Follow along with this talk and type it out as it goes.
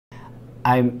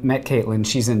I met Kaitlyn.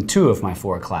 She's in 2 of my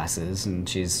 4 classes, and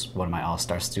she's one of my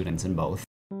all-star students in both.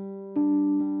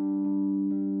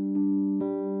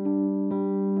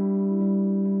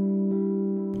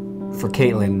 For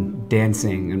Kaitlyn,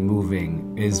 dancing and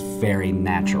moving is very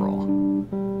natural,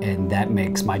 and that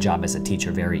makes my job as a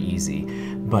teacher very easy.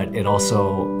 But it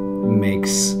also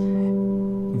makes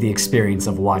the experience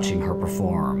of watching her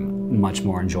perform much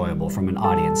more enjoyable from an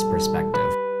audience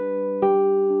perspective.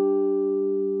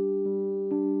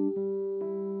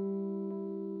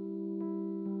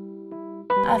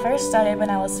 I first started when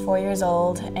I was 4 years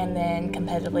old and then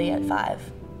competitively at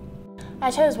 5.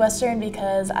 I chose Western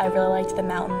because I really liked the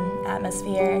mountain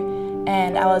atmosphere,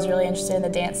 and I was really interested in the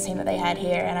dance team that they had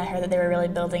here, and I heard that they were really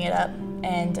building it up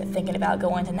and thinking about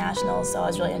going to nationals, so I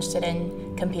was really interested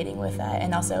in competing with that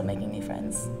and also making new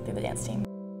friends through the dance team.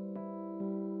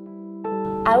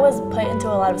 I was put into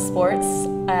a lot of sports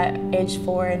at age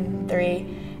 4 and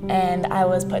 3. And I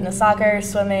was put into soccer,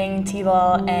 swimming,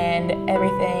 t-ball, and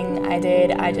everything I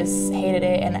did, I just hated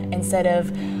it. And instead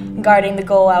of guarding the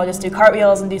goal, I would just do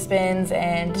cartwheels and do spins,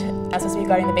 and I was supposed to be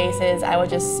guarding the bases. I would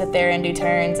just sit there and do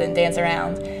turns and dance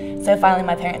around. So finally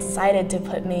my parents decided to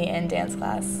put me in dance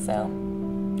class, so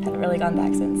I haven't really gone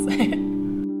back since.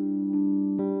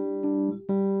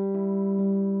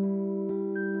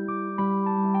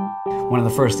 One of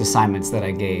the first assignments that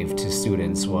I gave to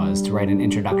students was to write an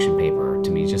introduction paper to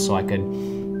me, just so I could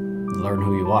learn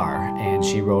who you are. And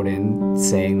she wrote in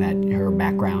saying that her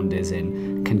background is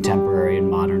in contemporary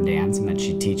and modern dance and that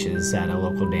she teaches at a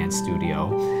local dance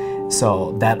studio.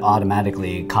 So that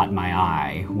automatically caught my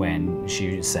eye when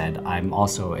she said, I'm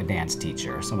also a dance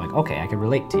teacher. So I'm like, okay, I can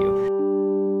relate to you.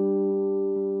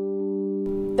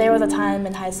 There was a time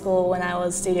in high school when I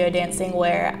was studio dancing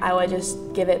where I would just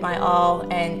give it my all,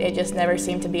 and it just never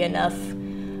seemed to be enough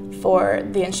for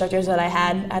the instructors that I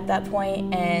had at that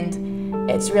point,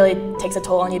 and it really takes a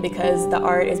toll on you because the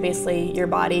art is basically your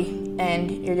body,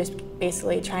 and you're just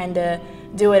basically trying to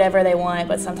do whatever they want,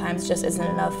 but sometimes it just isn't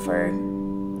enough for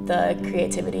the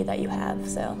creativity that you have.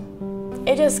 So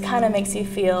it just kind of makes you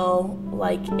feel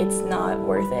like it's not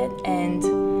worth it, and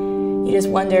you just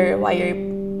wonder why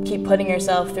you keep putting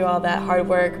yourself through all that hard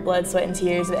work, blood, sweat, and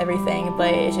tears, and everything,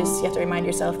 but it's just, you have to remind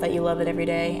yourself that you love it every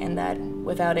day and that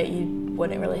without it you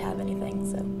wouldn't really have anything.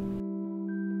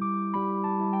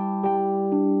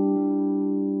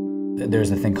 So there's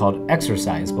a thing called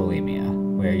exercise bulimia,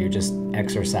 where you're just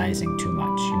exercising too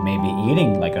much. You may be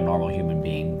eating like a normal human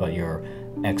being, but you're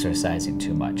exercising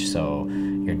too much, so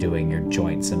you're doing your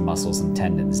joints and muscles and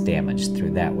tendons damage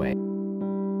through that way.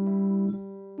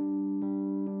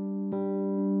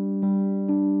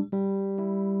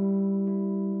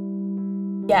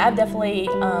 Yeah, I've definitely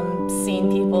seen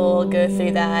people go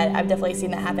through that. I've definitely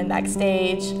seen that happen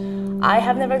backstage. I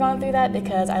have never gone through that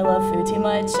because I love food too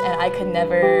much, and I could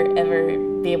never,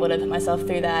 ever be able to put myself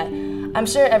through that. I'm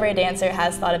sure every dancer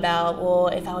has thought about, well,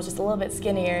 if I was just a little bit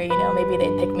skinnier, you know, maybe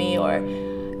they'd pick me, or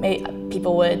maybe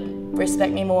people would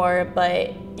respect me more,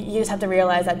 but you just have to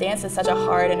realize that dance is such a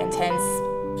hard and intense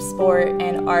sport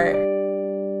and art.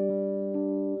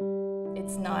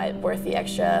 It's not worth the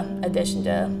extra addition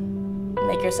to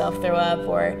make yourself throw up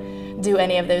or do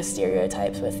any of those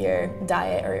stereotypes with your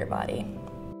diet or your body.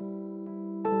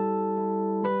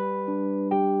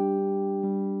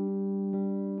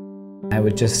 I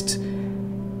would just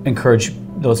encourage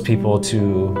those people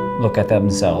to look at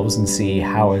themselves and see,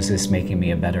 how is this making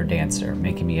me a better dancer,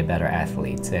 making me a better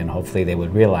athlete? And hopefully they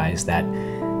would realize that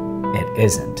it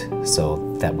isn't,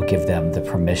 so that will give them the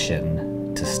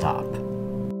permission to stop.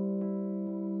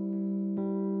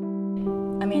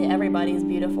 I mean, everybody's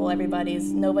beautiful,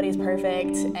 nobody's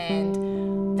perfect,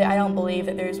 and I don't believe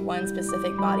that there's one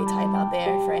specific body type out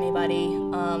there for anybody.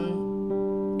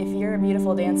 If you're a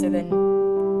beautiful dancer, then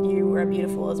you are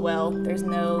beautiful as well. There's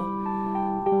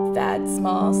no fat,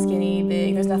 small, skinny,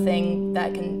 big. There's nothing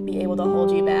that can be able to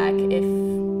hold you back if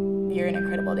you're an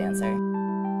incredible dancer.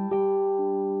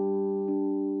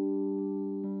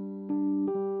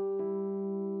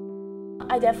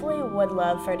 I definitely would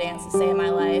love for dance to stay in my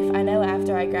life. I know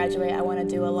after I graduate, I want to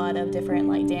do a lot of different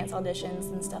dance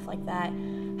auditions and stuff like that.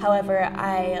 However,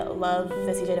 I love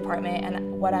the CJ department,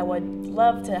 and what I would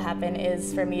love to happen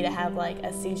is for me to have like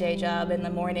a CJ job in the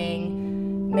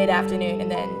morning, mid-afternoon,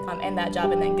 and then end that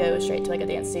job and then go straight to like a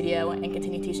dance studio and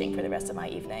continue teaching for the rest of my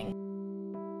evening.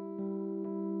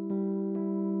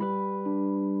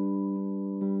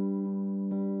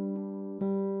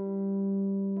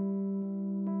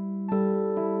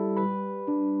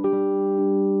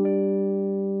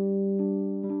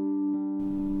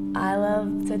 I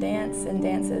love to dance, and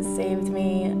dance has saved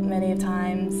me many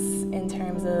times in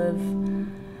terms of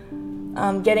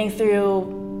Getting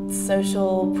through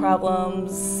social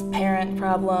problems, parent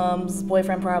problems,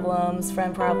 boyfriend problems,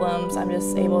 friend problems, I'm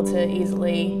just able to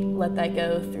easily let that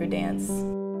go through dance.